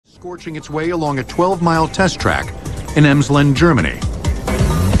scorching its way along a 12-mile test track in Emsland, Germany.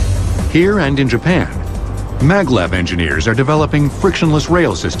 Here and in Japan, maglev engineers are developing frictionless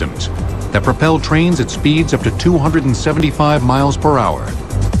rail systems that propel trains at speeds up to 275 miles per hour.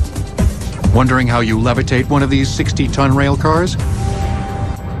 Wondering how you levitate one of these 60-ton rail cars?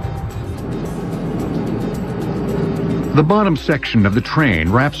 The bottom section of the train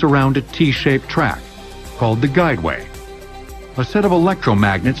wraps around a T-shaped track called the guideway. A set of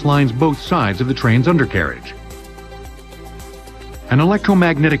electromagnets lines both sides of the train's undercarriage. An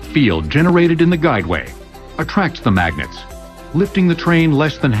electromagnetic field generated in the guideway attracts the magnets, lifting the train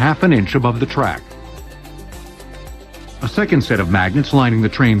less than half an inch above the track. A second set of magnets lining the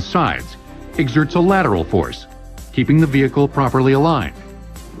train's sides exerts a lateral force, keeping the vehicle properly aligned.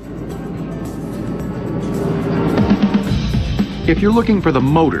 If you're looking for the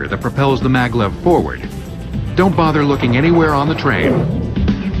motor that propels the maglev forward, don't bother looking anywhere on the train.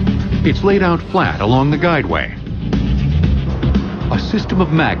 It's laid out flat along the guideway. A system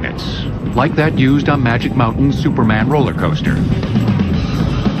of magnets, like that used on Magic Mountain's Superman roller coaster.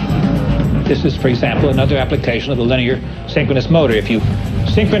 This is, for example, another application of the linear synchronous motor. If you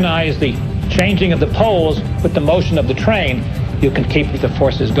synchronize the changing of the poles with the motion of the train, you can keep the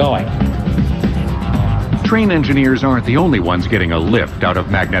forces going. Train engineers aren't the only ones getting a lift out of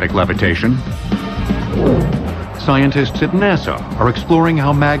magnetic levitation. Scientists at NASA are exploring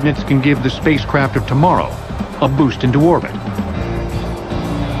how magnets can give the spacecraft of tomorrow a boost into orbit.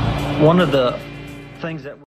 One of the things that